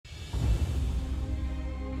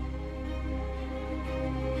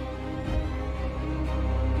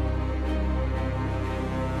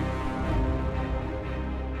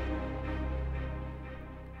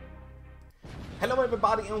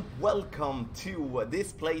everybody and welcome to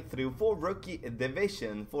this playthrough for Rookie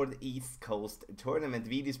Division for the East Coast Tournament.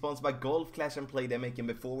 Video sponsored by Golf Clash and Playdemic. And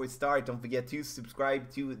before we start, don't forget to subscribe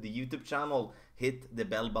to the YouTube channel, hit the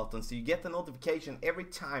bell button so you get a notification every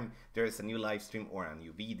time there is a new live stream or a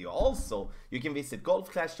new video. Also, you can visit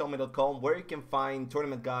golfclashtommy.com where you can find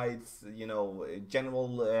tournament guides,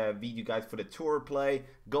 general video guides for the tour play,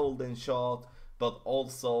 golden shot. But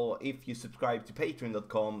also, if you subscribe to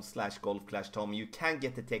patreon.com/golfclashtommy, you can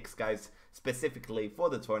get the text guides specifically for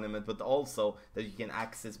the tournament, but also that you can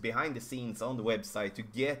access behind the scenes on the website to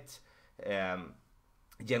get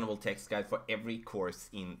general text guide for every course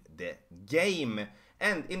in the game.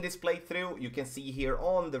 And in this playthrough, you can see here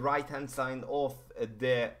on the right hand side of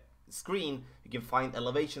the screen, you can find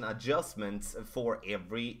elevation adjustments for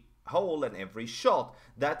every hole and every shot.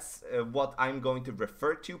 That's what I'm going to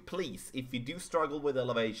refer to. Please, if you do struggle with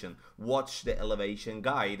elevation, watch the elevation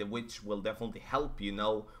guide, which will definitely help you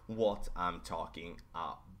know what I'm talking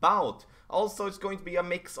about. Also, it's going to be a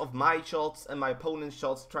mix of my shots and my opponent's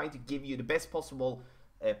shots, trying to give you the best possible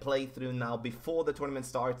playthrough now before the tournament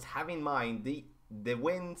starts. Have in mind the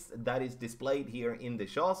wins that is displayed here in the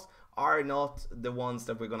shots are not the ones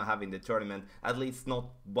that we're gonna have in the tournament, at least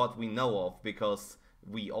not what we know of, because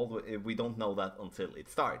we don't know that until it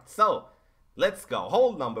starts. So let's go.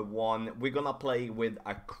 Hole number 1, we're gonna play with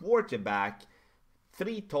a quarterback,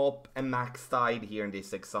 3 top and max side here in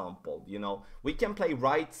this example. We can play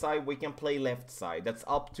right side, we can play left side. That's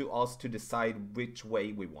up to us to decide which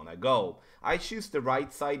way we wanna go. I choose the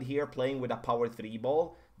right side here, playing with a power 3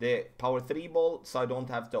 ball. The power 3 ball, so I don't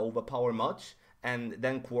have to overpower much, and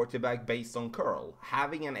then quarterback based on curl.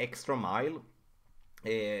 Having an extra mile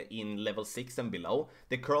in level 6 and below,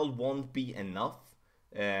 the curl won't be enough,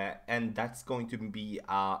 and that's going to be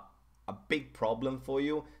a big problem for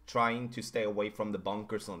you, trying to stay away from the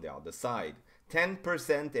bunkers on the other side.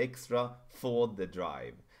 10% extra for the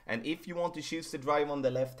drive. And if you want to choose the drive on the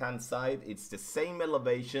left hand side, it's the same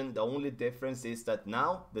elevation. The only difference is that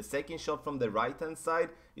now the second shot from the right hand side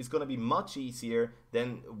is going to be much easier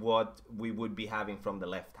than what we would be having from the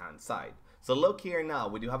left hand side. So look here now,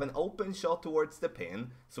 we do have an open shot towards the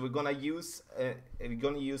pin, so we're gonna use 3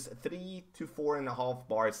 to 4.5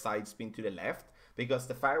 bar side spin to the left, because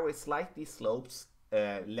the fairway slightly slopes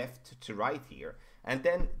left to right here, and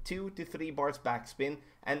then 2 to 3 bars backspin.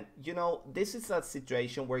 And this is a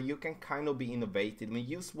situation where you can kind of be innovative and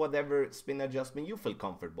use whatever spin adjustment you feel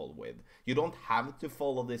comfortable with. You don't have to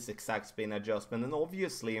follow this exact spin adjustment, and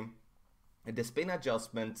obviously the spin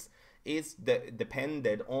adjustments is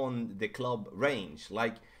dependent on the club range.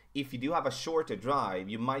 Like, if you do have a shorter drive,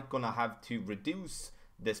 you might gonna have to reduce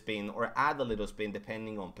the spin or add a little spin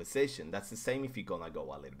depending on position. That's the same if you're gonna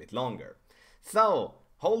go a little bit longer. So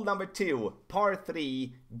hole number 2, par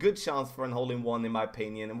 3, good chance for an hole-in-one in my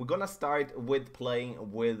opinion, and we're gonna start with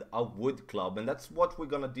playing with a wood club, and that's what we're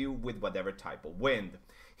gonna do with whatever type of wind.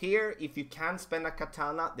 Here, if you can spend a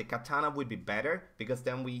katana, the katana would be better, because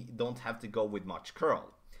then we don't have to go with much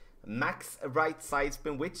curl. Max right side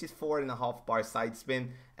spin, which is 4.5 bar side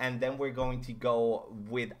spin, and then we're going to go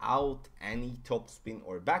without any top spin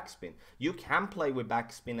or backspin. You can play with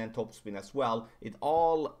backspin and top spin as well. It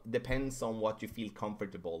all depends on what you feel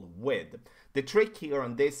comfortable with. The trick here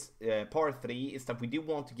on this par 3 is that we do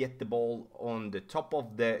want to get the ball on the top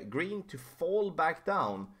of the green to fall back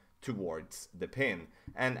down towards the pin.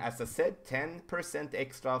 And as I said, 10%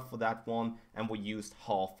 extra for that one, and we used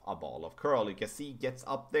half a ball of curl. You can see it gets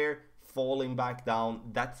up there, falling back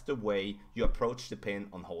down. That's the way you approach the pin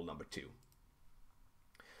on hole number 2.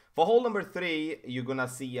 For hole number 3, you're gonna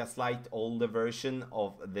see a slight older version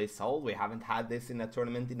of this hole. We haven't had this in a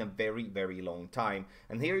tournament in a very, very long time.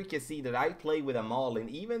 And here you can see that I play with a Marlin,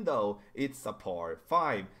 even though it's a par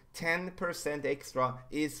 5. 10% extra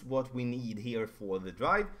is what we need here for the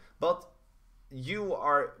drive, but you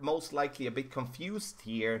are most likely a bit confused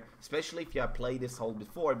here, especially if you have played this hole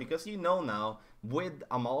before, because now with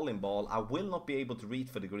a Marlin ball I will not be able to reach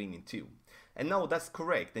for the green in 2. And no, that's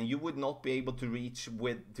correct, and you would not be able to reach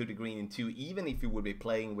to the green in 2 even if you would be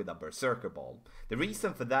playing with a berserker ball. The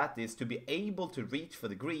reason for that is, to be able to reach for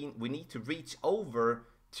the green, we need to reach over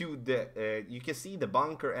to the you can see the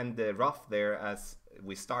bunker and the rough there, as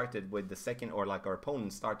we started with the second, or like our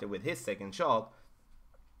opponent started with his second shot,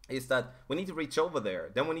 is that we need to reach over there,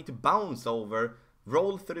 then we need to bounce over,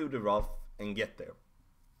 roll through the rough and get there.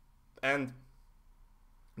 And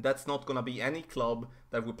that's not gonna be any club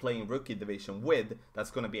that we're playing Rookie Division with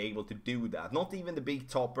that's gonna be able to do that. Not even the big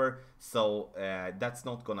topper, so that's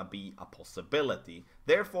not gonna be a possibility.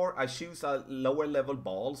 Therefore, I choose a lower level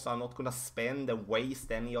ball, so I'm not gonna spend and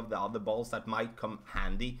waste any of the other balls that might come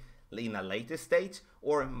handy in a later stage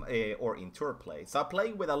or in tour play. So I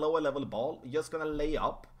play with a lower level ball, just gonna lay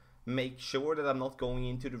up, make sure that I'm not going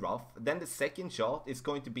into the rough. Then the second shot is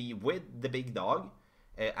going to be with the big dog,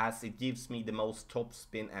 as it gives me the most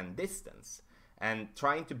topspin and distance. And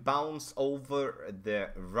trying to bounce over the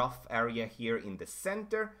rough area here in the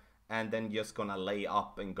center, and then just gonna lay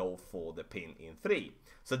up and go for the pin in 3.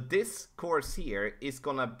 So this course here is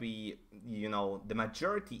gonna be, you know, the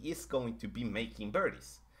majority is going to be making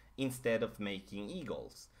birdies instead of making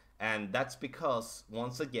eagles. And that's because,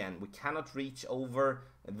 once again, we cannot reach over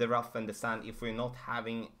the rough and the sand if we're not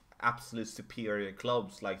having absolute superior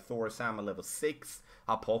clubs like Thor Sammer level 6,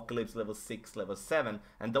 Apocalypse level 6, level 7,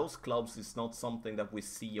 and those clubs is not something that we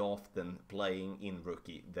see often playing in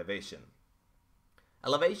Rookie Division.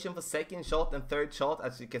 Elevation for second shot and third shot,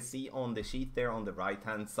 as you can see on the sheet there on the right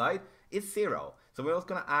hand side, is 0. So we're not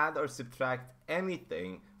going to add or subtract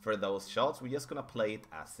anything for those shots, we're just going to play it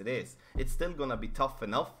as it is. It's still going to be tough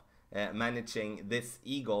enough managing this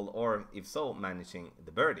eagle, or if so, managing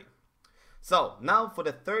the birdie. So now for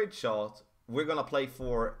the third shot, we're gonna play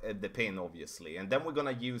for the pin, obviously, and then we're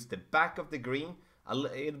gonna use the back of the green, a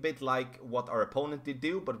little bit like what our opponent did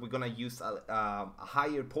do, but we're gonna use a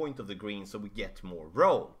higher point of the green so we get more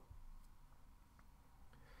roll.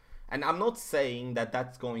 And I'm not saying that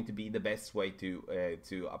that's going to be the best way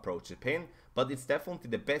to approach the pin, but it's definitely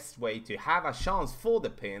the best way to have a chance for the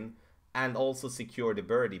pin and also secure the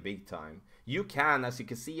birdie big time. You can, as you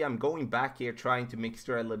can see, I'm going back here trying to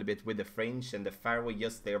mixture a little bit with the fringe and the fairway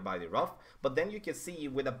just there by the rough, but then you can see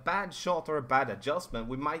with a bad shot or a bad adjustment,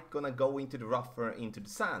 we might gonna go into the rough or into the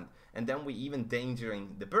sand, and then we even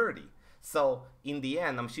endangering the birdie. So in the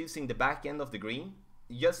end, I'm choosing the back end of the green,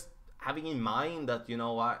 just having in mind that, you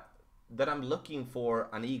know, that I'm looking for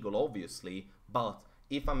an eagle, obviously, but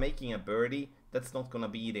if I'm making a birdie, that's not gonna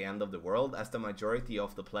be the end of the world, as the majority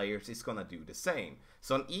of the players is gonna do the same.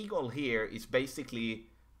 So an eagle here is basically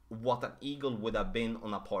what an eagle would have been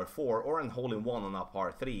on a par 4 or an hole-in-one on a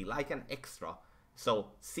par 3, like an extra.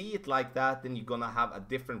 So see it like that, then you're gonna have a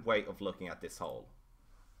different way of looking at this hole.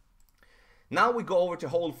 Now we go over to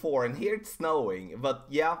hole 4, and here it's snowing, but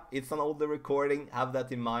yeah, it's an older recording, have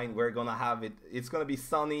that in mind. We're gonna have it, it's gonna be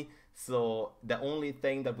sunny, so the only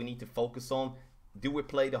thing that we need to focus on, do we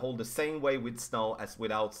play the hole the same way with snow as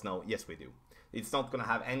without snow? Yes, we do. It's not gonna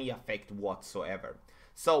have any effect whatsoever.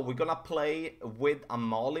 So we're gonna play with a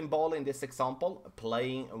Marlin ball in this example,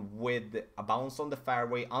 playing with a bounce on the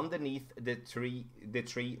fairway underneath the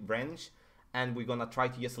tree branch, and we're gonna try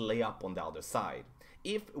to just lay up on the other side.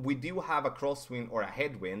 If we do have a crosswind or a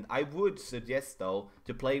headwind, I would suggest though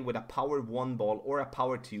to play with a power 1 ball or a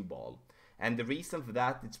power 2 ball. And the reason for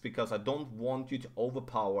that is because I don't want you to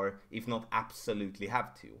overpower if not absolutely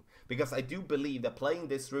have to. Because I do believe that playing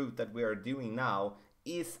this route that we are doing now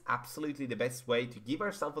is absolutely the best way to give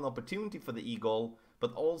ourselves an opportunity for the eagle,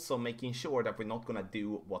 but also making sure that we're not going to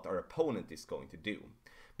do what our opponent is going to do.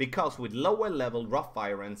 Because with lower level rough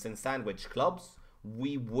irons and sandwich clubs,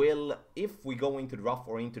 we will, if we go into the rough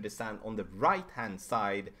or into the sand on the right hand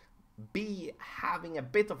side, be having a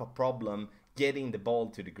bit of a problem getting the ball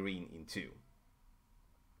to the green in 2.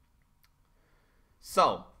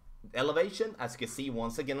 So elevation, as you can see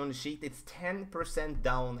once again on the sheet, it's 10%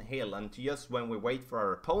 downhill, and just when we wait for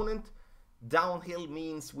our opponent, downhill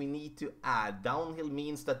means we need to add. Downhill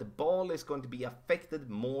means that the ball is going to be affected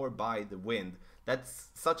more by the wind. That's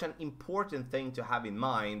such an important thing to have in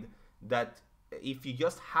mind, that if you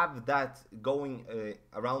just have that going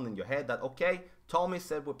around in your head, that okay, Tommy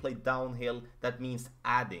said we play downhill, that means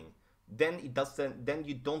adding. Then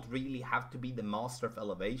you don't really have to be the master of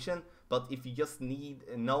elevation, but if you just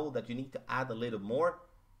know that you need to add a little more,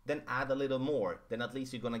 then add a little more. Then at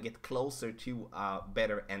least you're gonna get closer to a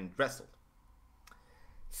better end result.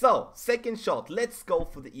 So second shot, let's go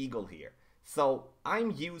for the eagle here. So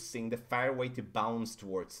I'm using the fairway to bounce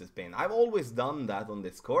towards the pin. I've always done that on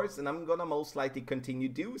this course, and I'm gonna most likely continue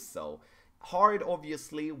to do so. Hard,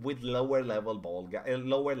 obviously, with lower level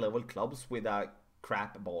clubs with a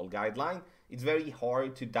crap ball guideline. It's very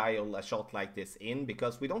hard to dial a shot like this in,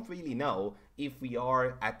 because we don't really know if we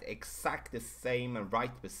are at exact the same and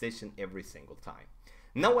right position every single time.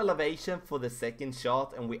 No elevation for the second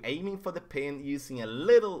shot, and we're aiming for the pin using a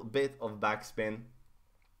little bit of backspin,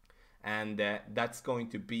 and that's going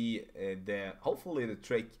to be hopefully the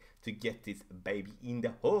trick to get this baby in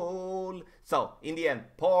the hole. So in the end,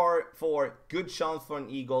 par 4, good chance for an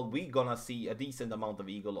eagle. We're gonna see a decent amount of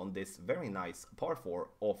eagle on this very nice par 4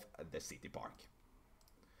 of the City Park.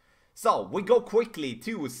 So we go quickly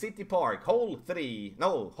to City Park, hole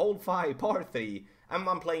 5, par 3. and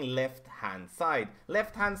I'm playing left hand side.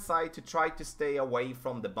 Left hand side to try to stay away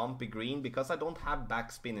from the bumpy green because I don't have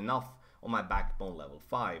backspin enough on my backbone level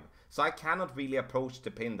 5. So I cannot really approach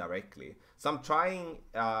the pin directly. So I'm trying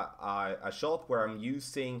a shot where I'm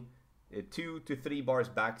using 2 to 3 bars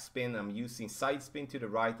backspin. I'm using side spin to the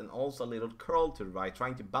right and also a little curl to the right,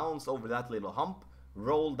 trying to bounce over that little hump,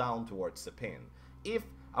 roll down towards the pin. If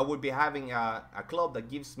I would be having a club that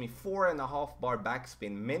gives me 4.5 bar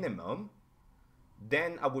backspin minimum,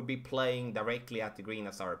 then I would be playing directly at the green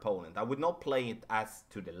as our opponent. I would not play it as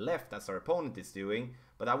to the left as our opponent is doing,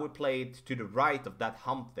 but I would play it to the right of that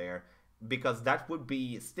hump there, because that would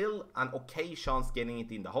be still an okay chance getting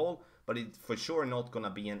it in the hole, but it's for sure not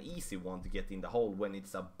gonna be an easy one to get in the hole when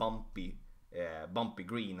it's a bumpy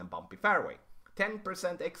green and bumpy fairway.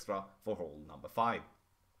 10% extra for hole number 5.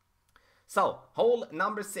 So, hole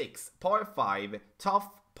number 6, par 5,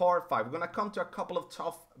 tough par 5. We're gonna come to a couple of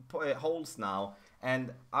tough holes now,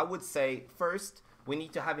 and I would say first we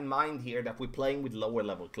need to have in mind here that we're playing with lower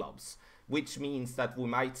level clubs, which means that we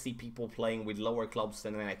might see people playing with lower clubs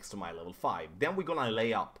than next to my level 5. Then we're gonna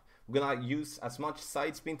lay up. We're gonna use as much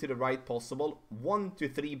side spin to the right possible, 1 to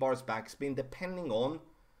 3 bars backspin depending on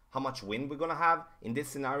how much wind we're gonna have. In this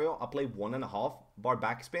scenario, I'll play 1.5 bar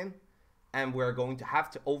backspin, and we're going to have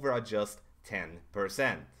to over adjust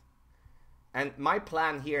 10%. And my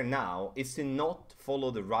plan here now is to not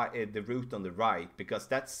follow the route on the right, because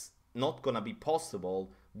that's not gonna be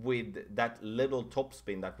possible with that little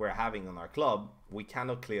topspin that we're having on our club. We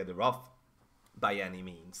cannot clear the rough by any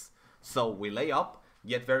means. So we lay up,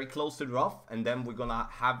 get very close to the rough, and then we're gonna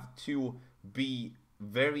have to be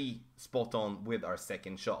very spot on with our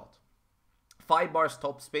second shot. 5 bars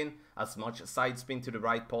topspin, as much side spin to the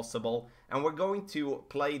right possible, and we're going to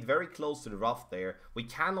play it very close to the rough there. We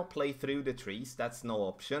cannot play through the trees, that's no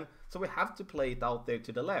option, so we have to play it out there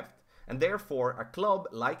to the left. And therefore, a club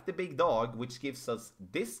like the Big Dog, which gives us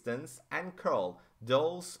distance and curl,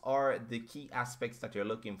 those are the key aspects that you're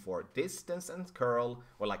looking for. Distance and curl,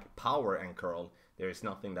 or like power and curl. There is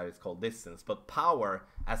nothing that is called distance, but power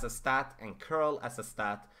as a stat and curl as a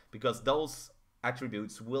stat, because those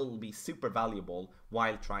attributes will be super valuable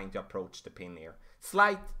while trying to approach the pin here.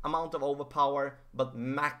 Slight amount of overpower, but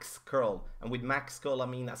max curl. And with max curl, I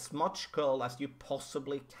mean as much curl as you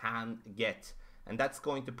possibly can get. And that's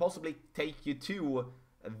going to possibly take you to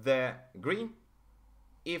the green.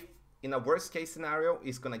 If in a worst case scenario,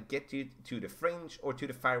 it's going to get you to the fringe or to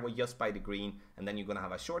the fairway just by the green. And then you're going to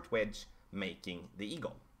have a short wedge making the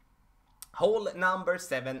eagle. Hole number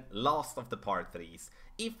 7, last of the par 3s.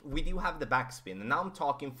 If we do have the backspin, and now I'm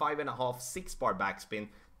talking 5.5, 6 bar backspin,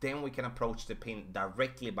 then we can approach the pin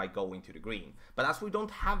directly by going to the green. But as we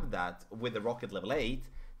don't have that with the Rocket level 8,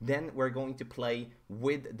 then we're going to play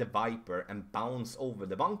with the Viper and bounce over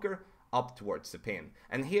the bunker up towards the pin.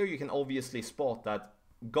 And here you can obviously spot that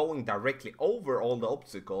going directly over all the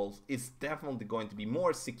obstacles is definitely going to be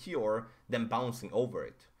more secure than bouncing over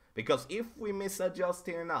it. Because if we misadjust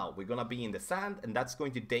here now, we're gonna be in the sand, and that's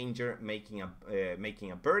going to danger making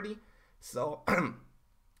a birdie. So,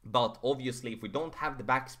 but obviously, if we don't have the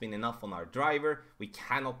backspin enough on our driver, we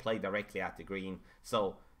cannot play directly at the green.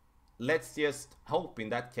 So let's just hope in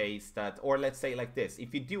that case that, or let's say like this: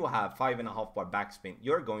 if you do have 5.5 bar backspin,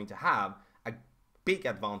 you're going to have a big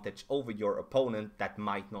advantage over your opponent that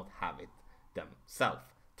might not have it themselves.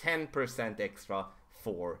 10% extra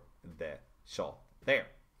for the shot there.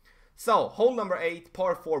 So, hole number 8,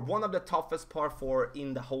 par 4, one of the toughest par 4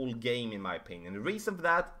 in the whole game in my opinion. The reason for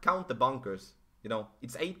that, count the bunkers. You know,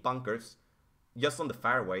 it's 8 bunkers just on the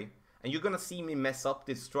fairway. And you're gonna see me mess up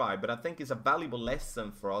this try, but I think it's a valuable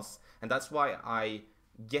lesson for us. And that's why I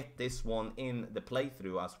get this one in the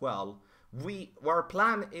playthrough as well. Our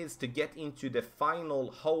plan is to get into the final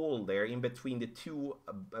hole there in between the 2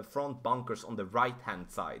 front bunkers on the right hand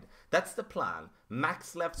side. That's the plan.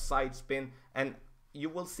 Max left side spin, and you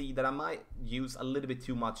will see that I might use a little bit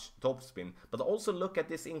too much topspin. But also look at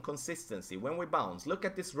this inconsistency. When we bounce, look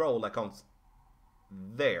at this roll that comes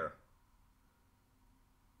there.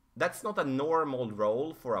 That's not a normal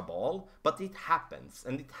roll for a ball, but it happens.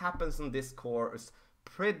 And it happens on this course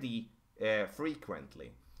pretty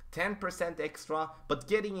frequently. 10% extra, but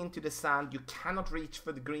getting into the sand, you cannot reach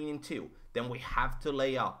for the green in 2. Then we have to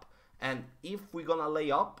lay up. And if we're gonna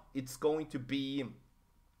lay up, it's going to be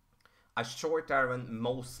a short iron,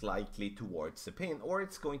 most likely towards the pin, or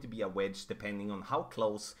it's going to be a wedge depending on how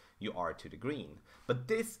close you are to the green. But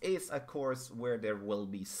this is a course where there will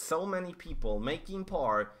be so many people making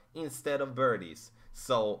par instead of birdies.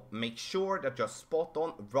 So make sure that you're spot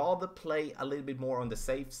on, rather play a little bit more on the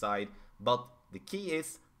safe side. But the key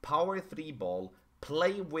is power 3 ball,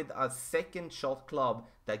 Play with a second shot club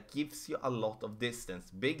that gives you a lot of distance.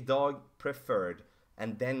 Big dog preferred.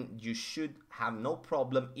 And then you should have no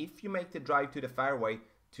problem if you make the drive to the fairway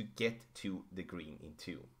to get to the green in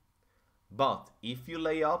 2. But if you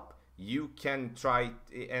lay up, you can try,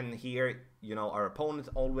 and here, you know, our opponents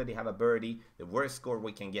already have a birdie. The worst score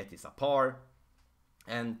we can get is a par.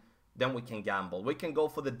 And then we can gamble. We can go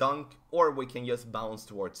for the dunk, or we can just bounce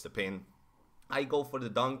towards the pin. I go for the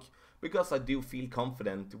dunk because I do feel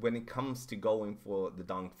confident when it comes to going for the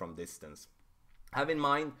dunk from distance. Have in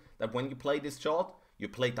mind that when you play this shot, you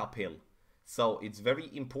play it uphill. So it's very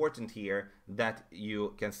important here that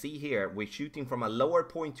you can see here, we're shooting from a lower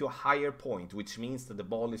point to a higher point, which means that the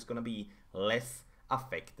ball is going to be less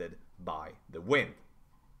affected by the wind.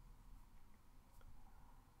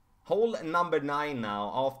 Hole number 9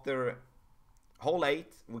 now. After hole 8,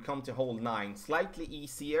 we come to hole 9. Slightly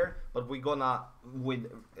easier, but we're gonna,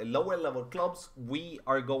 with lower level clubs, we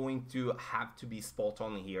are going to have to be spot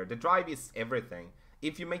on here. The drive is everything.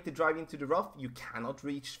 If you make the drive into the rough, you cannot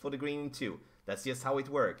reach for the green in 2. That's just how it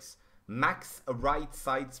works. Max a right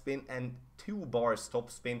side spin and 2 bars top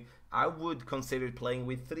spin. I would consider playing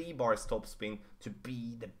with 3 bars top spin to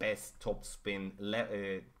be the best top spin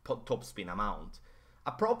amount.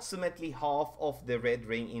 Approximately half of the red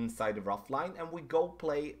ring inside the rough line, and we go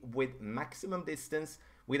play with maximum distance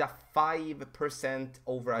with a 5%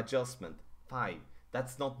 over adjustment. 5.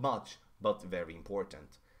 That's not much, but very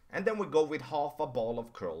important. And then we go with half a ball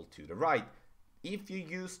of curl to the right. If you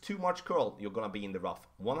use too much curl, you're gonna be in the rough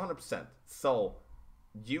 100%. So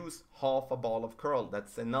use half a ball of curl,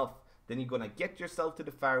 that's enough. Then you're gonna get yourself to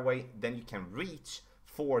the fairway, then you can reach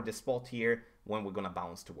for the spot here when we're gonna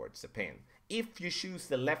bounce towards the pin. If you choose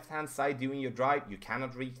the left hand side doing your drive, you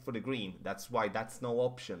cannot reach for the green. That's why that's no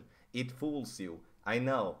option. It fools you. I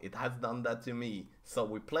know, it has done that to me. So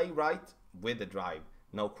we play right with the drive,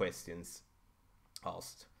 no questions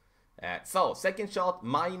asked. So second shot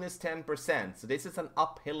minus 10%. So this is an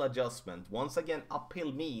uphill adjustment. Once again,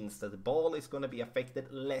 uphill means that the ball is going to be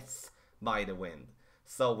affected less by the wind.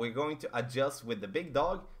 So we're going to adjust with the big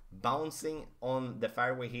dog, bouncing on the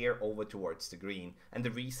fairway here over towards the green. And the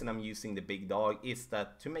reason I'm using the big dog is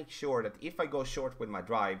that to make sure that if I go short with my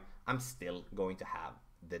drive, I'm still going to have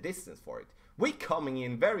the distance for it. We're coming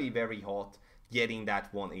in very, very hot, getting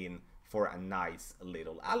that one in for a nice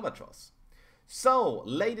little albatross. So,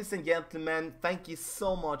 ladies and gentlemen, thank you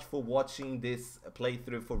so much for watching this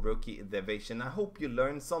playthrough for Rookie Division. I hope you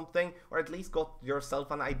learned something, or at least got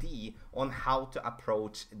yourself an idea on how to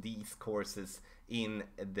approach these courses in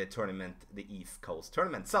the tournament, the East Coast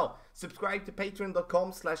Tournament. So, subscribe to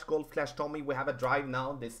patreon.com/golfclashtommy. We have a drive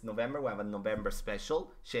now this November. We have a November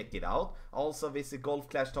special. Check it out. Also, visit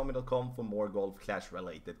golfclashtommy.com for more Golf Clash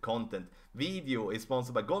related content. Video is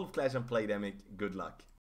sponsored by Golf Clash and Playdemic. Good luck.